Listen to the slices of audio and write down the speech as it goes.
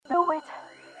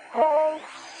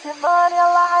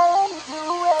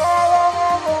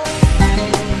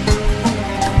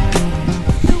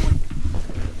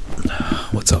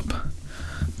What's up?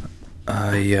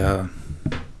 I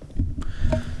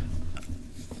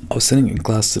was sitting in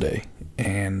class today,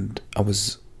 and I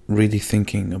was really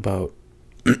thinking about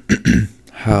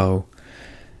how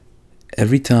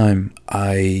every time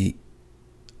I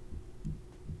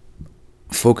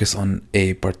focus on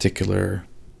a particular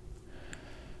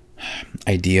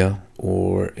idea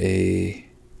or a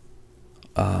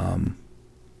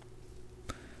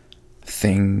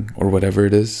thing or whatever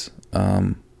it is,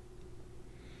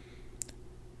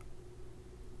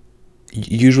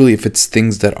 usually if it's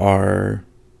things that are,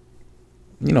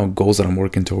 goals that I'm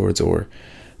working towards, or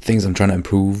things I'm trying to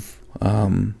improve,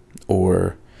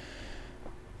 or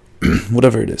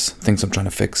whatever it is, things I'm trying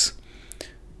to fix,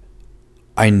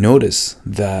 I notice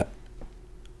that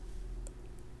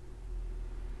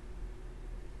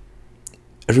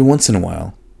every once in a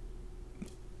while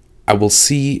I will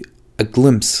see a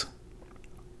glimpse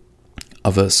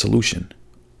of a solution,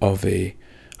 I'll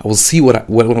see what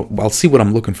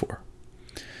I'm looking for.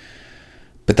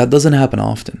 But that doesn't happen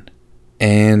often.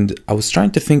 And I was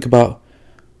trying to think about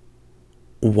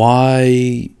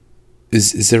why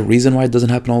is there a reason why it doesn't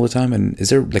happen all the time? And is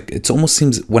there, like, it almost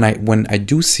seems when I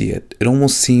do see it, it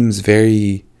almost seems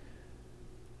it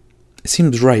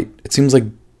seems right. It seems like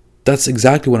that's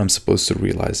exactly what I'm supposed to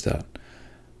realize, that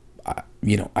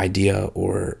idea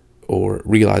or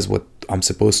realize what I'm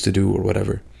supposed to do or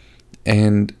whatever.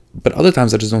 But other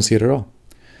times I just don't see it at all.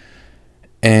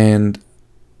 And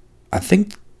I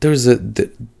think the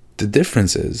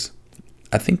difference is,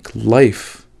 I think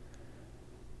life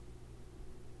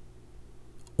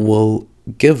will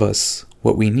give us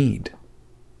what we need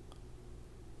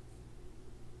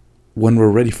when we're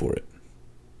ready for it.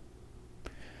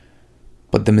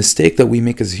 But the mistake that we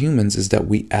make as humans is that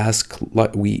we ask,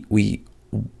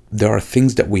 there are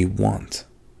things that we want.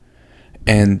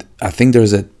 And I think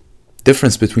there's a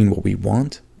difference between what we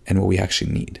want and what we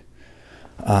actually need.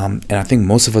 And I think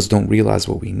most of us don't realize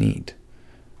what we need,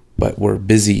 but we're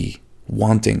busy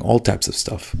wanting all types of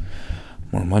stuff,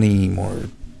 more money, more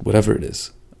whatever it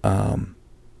is.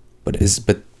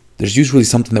 But there's usually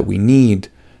something that we need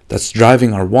that's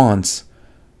driving our wants,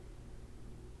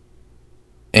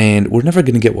 and we're never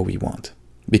going to get what we want.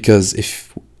 Because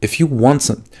if you want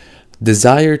some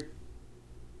desire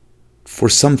for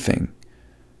something,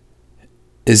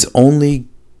 is only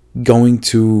going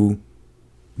to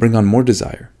bring on more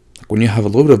desire. Like when you have a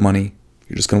little bit of money,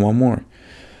 you're just going to want more.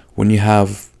 When you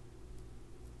have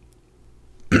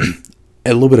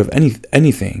a little bit of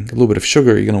anything, a little bit of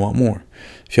sugar, you're going to want more.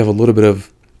 If you have a little bit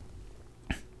of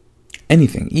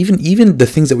anything, even the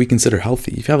things that we consider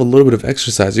healthy, if you have a little bit of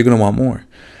exercise, you're going to want more.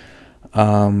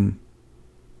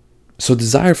 So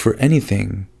desire for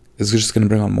anything is just going to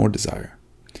bring on more desire.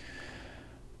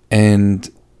 And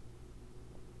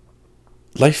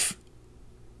life,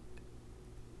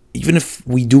 even if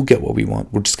we do get what we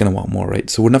want, we're just going to want more, right?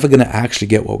 So we're never going to actually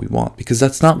get what we want, because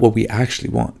that's not what we actually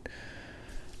want.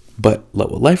 But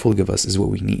what life will give us is what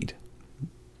we need.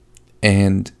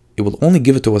 And it will only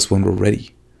give it to us when we're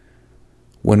ready.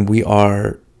 When we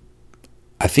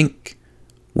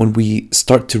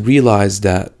start to realize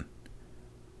that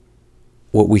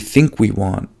what we think we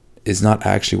want is not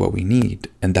actually what we need.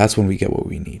 And that's when we get what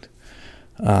we need.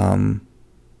 And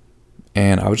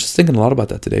I was just thinking a lot about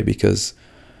that today, because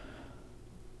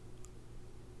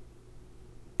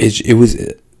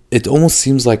it almost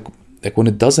seems like when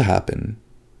it does happen,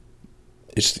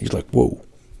 you're like, whoa,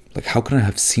 like, how can I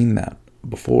have seen that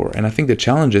before? And I think the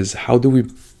challenge is, how do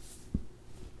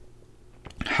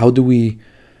we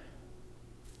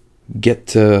get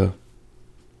to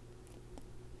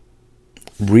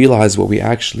realize what we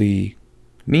actually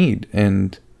need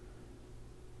and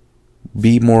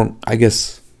be more, I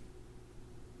guess,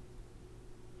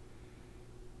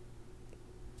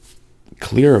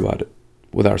 clear about it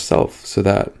with ourselves, so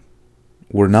that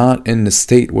we're not in the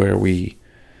state where we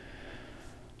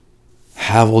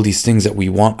have all these things that we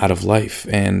want out of life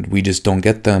and we just don't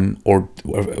get them, or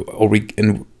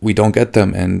we don't get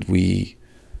them and we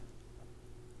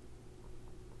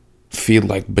feel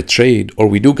like betrayed, or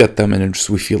we do get them and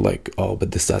we feel like, oh,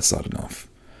 but that's not enough.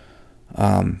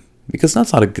 Because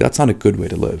that's not a good way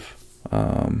to live.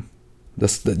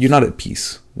 You're not at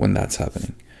peace when that's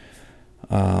happening.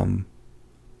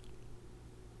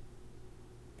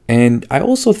 And I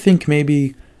also think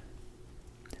maybe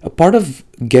a part of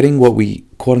getting what we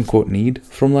quote unquote need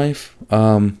from life,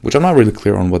 which I'm not really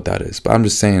clear on what that is, but I'm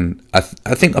just saying, I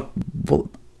think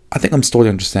I'm slowly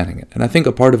understanding it. And I think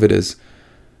a part of it is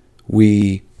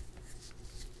we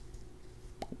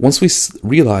once we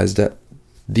realize that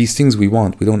these things we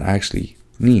want, we don't actually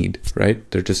need, right?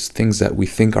 They're just things that we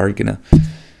think are gonna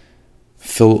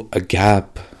fill a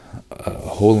gap, a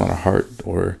hole in our heart,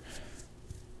 or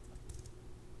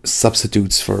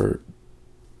substitutes for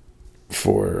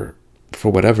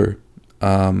whatever.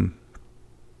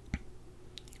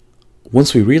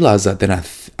 Once we realize that, then I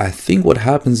think what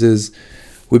happens is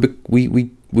we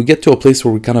get to a place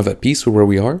where we're kind of at peace with where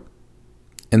we are,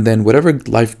 and then whatever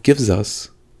life gives us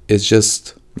is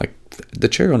just like the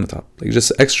cherry on the top, like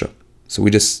just extra. So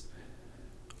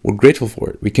we're grateful for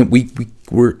it. We can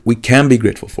be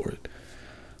grateful for it.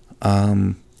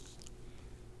 And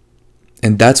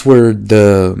that's where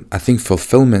I think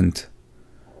fulfillment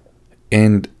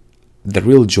and the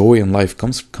real joy in life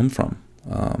come from.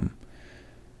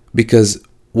 Because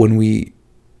when we,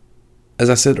 as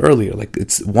I said earlier, like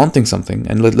it's wanting something,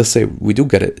 and let's say we do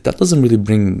get it, that doesn't really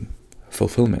bring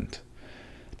fulfillment.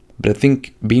 But I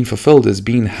think being fulfilled is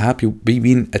being happy,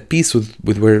 being at peace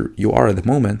with where you are at the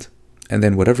moment, and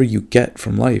then whatever you get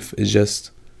from life is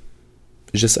just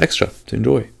extra to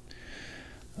enjoy.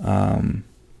 And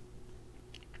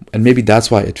maybe that's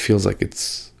why it feels like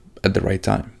it's at the right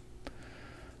time.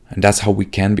 And that's how we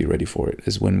can be ready for it,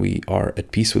 is when we are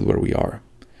at peace with where we are.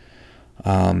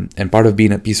 And part of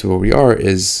being at peace with where we are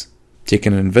is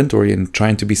taking an inventory and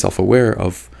trying to be self-aware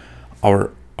of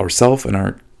ourself and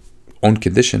our own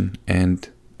condition and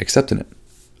accepting it.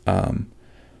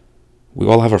 We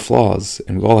all have our flaws,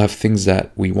 and we all have things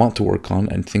that we want to work on,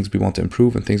 and things we want to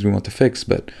improve, and things we want to fix.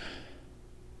 But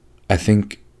I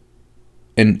think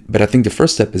the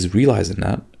first step is realizing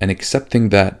that and accepting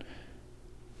that,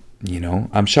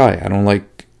 I'm shy.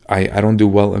 I don't do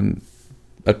well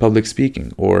at public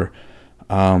speaking, or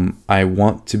I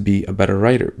want to be a better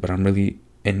writer, but I'm really,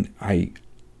 and I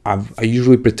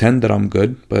usually pretend that I'm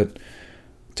good, but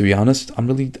to be honest, I'm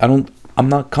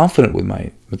not confident with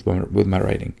my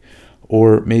writing.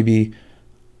 Or maybe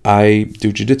I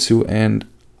do jiu-jitsu and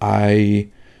I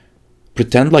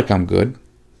pretend like I'm good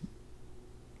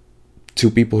to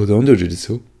people who don't do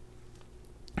jiu-jitsu,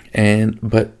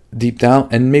 but deep down,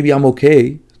 and maybe I'm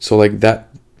okay, so like that,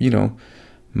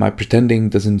 my pretending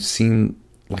doesn't seem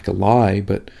like a lie,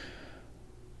 but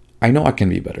I know I can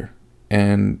be better,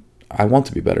 and I want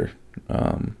to be better.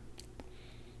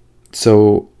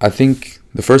 So I think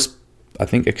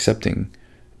accepting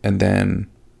and then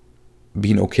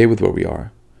being okay with where we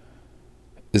are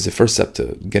is the first step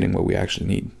to getting what we actually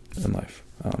need in life.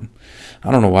 I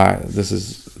don't know why this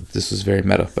is very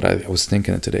meta, but I was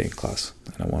thinking it today in class,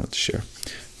 and I wanted to share.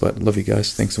 But love you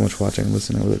guys. Thanks so much for watching and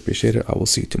listening. I really appreciate it. I will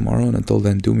see you tomorrow, and until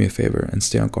then, do me a favor and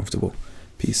stay uncomfortable.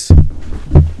 Peace.